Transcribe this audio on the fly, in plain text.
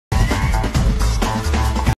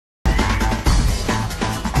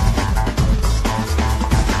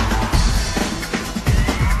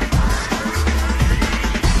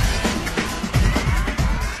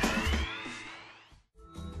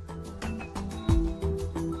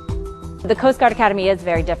The Coast Guard Academy is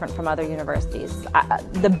very different from other universities.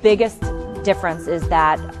 The biggest difference is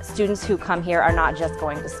that students who come here are not just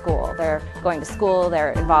going to school. They're going to school,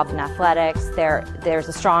 they're involved in athletics, there's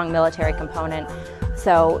a strong military component.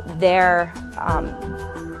 So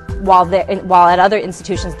while at other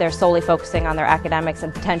institutions they're solely focusing on their academics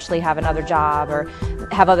and potentially have another job or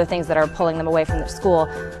have other things that are pulling them away from their school,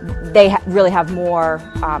 they really have more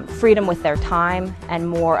freedom with their time and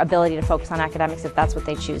more ability to focus on academics if that's what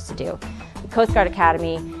they choose to do. The Coast Guard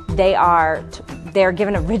Academy, they're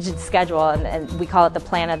given a rigid schedule, and we call it the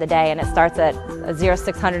plan of the day, and it starts at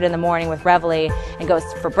 0600 in the morning with Reveille and goes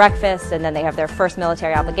for breakfast, and then they have their first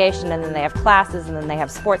military obligation, and then they have classes, and then they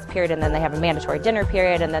have sports period, and then they have a mandatory dinner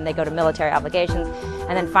period, and then they go to military obligations,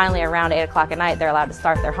 and then finally around 8 o'clock at night they're allowed to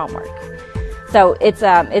start their homework. So it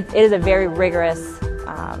is a very rigorous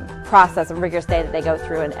process, a rigorous day that they go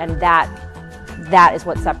through, and that is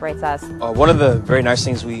what separates us. One of the very nice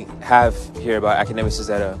things we have here about academics is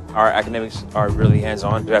that our academics are really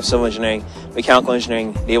hands-on. We have civil engineering, mechanical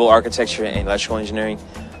engineering, naval architecture, and electrical engineering.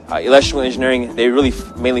 Electrical engineering, they really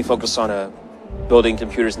mainly focus on building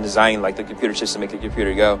computers and designing like the computer chips to make the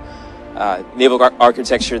computer go. Naval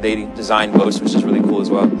architecture, they design boats, which is really cool as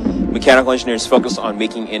well. Mechanical engineers focus on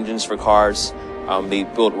making engines for cars. They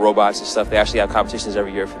build robots and stuff. They actually have competitions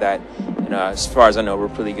every year for that. And as far as I know, we're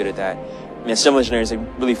pretty good at that. And civil engineers, they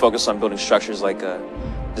really focus on building structures like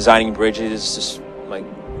designing bridges, just like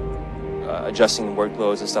adjusting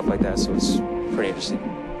workloads and stuff like that. So it's pretty interesting.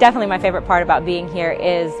 Definitely my favorite part about being here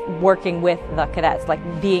is working with the cadets, like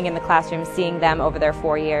being in the classroom, seeing them over their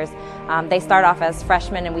 4 years. They start off as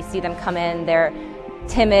freshmen and we see them come in, they're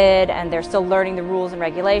timid and they're still learning the rules and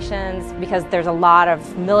regulations because there's a lot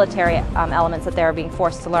of military elements that they're being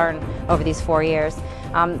forced to learn over these 4 years.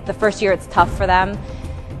 The first year it's tough for them.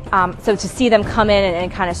 So to see them come in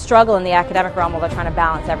and kind of struggle in the academic realm while they're trying to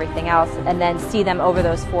balance everything else, and then see them over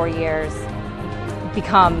those 4 years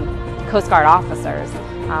become Coast Guard officers,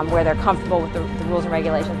 where they're comfortable with the rules and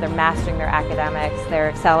regulations, they're mastering their academics, they're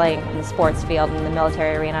excelling in the sports field and in the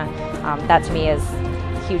military arena, that to me is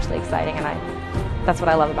hugely exciting, and that's what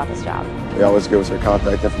I love about this job. They always give us their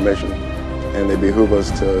contact information, and they behoove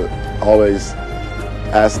us to always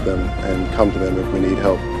ask them and come to them if we need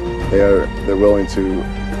help. They're willing to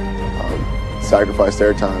sacrifice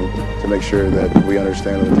their time to make sure that we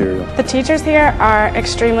understand the material. The teachers here are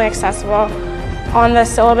extremely accessible. On the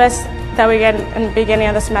syllabus that we get in the beginning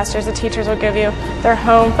of the semesters, the teachers will give you their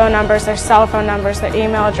home phone numbers, their cell phone numbers, their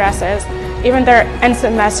email addresses, even their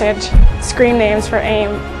instant message screen names for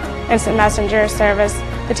AIM, instant messenger service.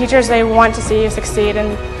 The teachers, they want to see you succeed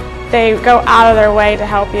and they go out of their way to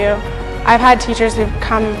help you. I've had teachers who've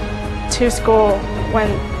come to school when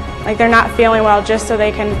they're not feeling well just so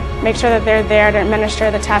they can make sure that they're there to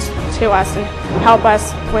administer the test to us and help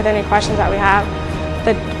us with any questions that we have.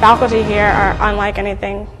 The faculty here are unlike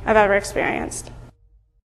anything I've ever experienced.